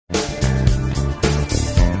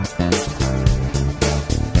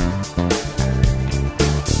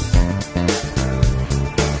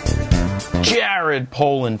Jared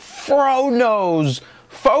Polin,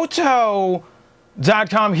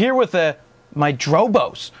 FroKnowsPhoto.com here with my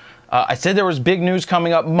DROBOs. I said there was big news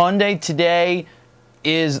coming up Monday. Today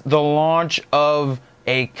is the launch of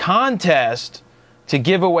a contest to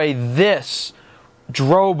give away this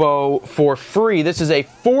DROBO for free. This is a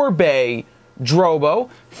 4-bay DROBO,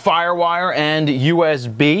 FireWire and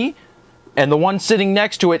USB, and the one sitting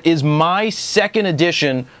next to it is my second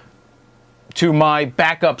addition to my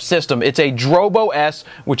backup system. It's a DROBO S,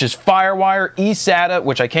 which is FireWire, eSATA,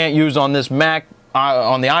 which I can't use on this Mac,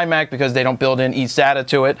 on the iMac because they don't build in eSATA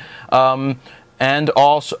to it, and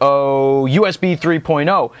also USB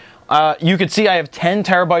 3.0. You can see I have 10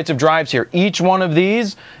 terabytes of drives here. Each one of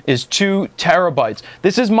these is 2 terabytes.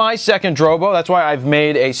 This is my second DROBO. That's why I've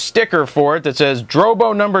made a sticker for it that says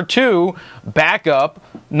DROBO number 2, backup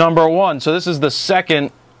number 1. So this is the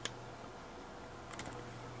second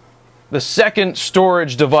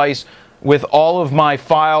storage device with all of my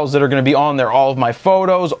files that are going to be on there. All of my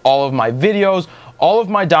photos, all of my videos, all of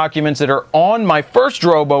my documents that are on my first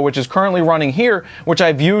DROBO, which is currently running here, which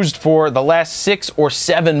I've used for the last 6 or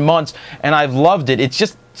 7 months, and I've loved it. It's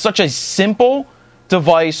just such a simple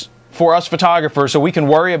device for us photographers, so we can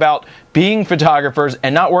worry about being photographers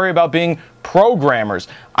and not worry about being programmers.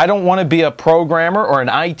 I don't want to be a programmer or an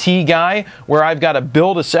IT guy where I've got to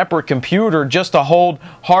build a separate computer just to hold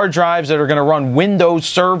hard drives that are going to run Windows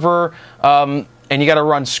Server, and you got to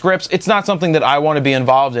run scripts. It's not something that I want to be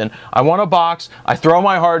involved in. I want a box, I throw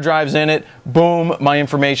my hard drives in it, boom, my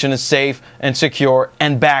information is safe and secure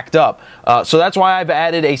and backed up. So that's why I've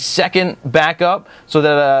added a second backup so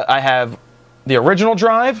that I have the original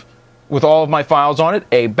drive with all of my files on it,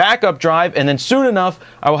 a backup drive, and then soon enough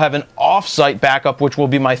I will have an off-site backup, which will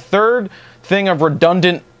be my third thing of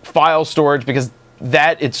redundant file storage, because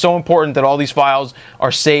it's so important that all these files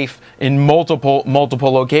are safe in multiple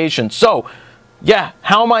locations. So yeah,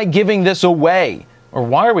 how am I giving this away? Or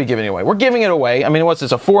why are we giving it away? We're giving it away. I mean, what's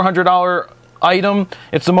this, a $400 item?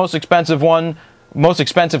 It's the most expensive one, most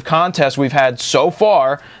expensive contest we've had so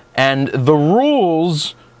far. And the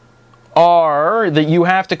rules are that you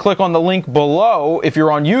have to click on the link below. If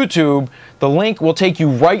you're on YouTube, the link will take you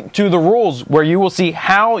right to the rules where you will see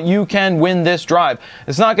how you can win this drive.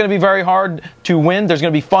 It's not going to be very hard to win. There's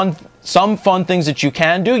going to be some fun things that you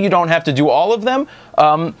can do. You don't have to do all of them.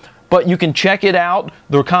 But you can check it out,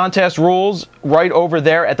 the contest rules, right over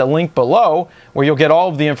there at the link below, where you'll get all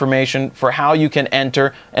of the information for how you can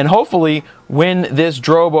enter and hopefully win this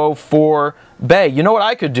DROBO 4-bay. You know what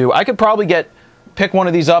I could do? I could probably pick one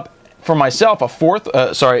of these up for myself, a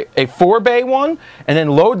 4-bay one, and then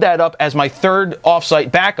load that up as my third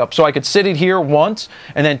off-site backup. So I could sit it here once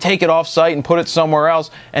and then take it off-site and put it somewhere else,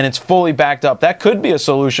 and it's fully backed up. That could be a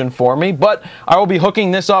solution for me, but I will be hooking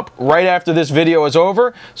this up right after this video is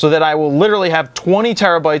over, so that I will literally have 20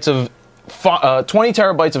 terabytes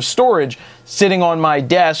of storage sitting on my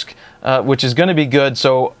desk, which is going to be good.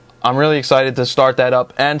 So I'm really excited to start that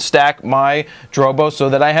up and stack my DROBO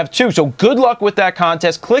so that I have 2. So good luck with that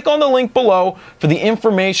contest. Click on the link below for the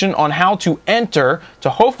information on how to enter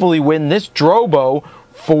to hopefully win this DROBO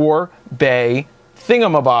 4-bay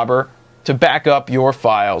thingamabobber to back up your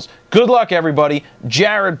files. Good luck, everybody.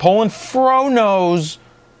 Jared Polin,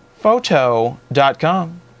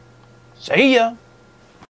 FroKnowsPhoto.com. See ya.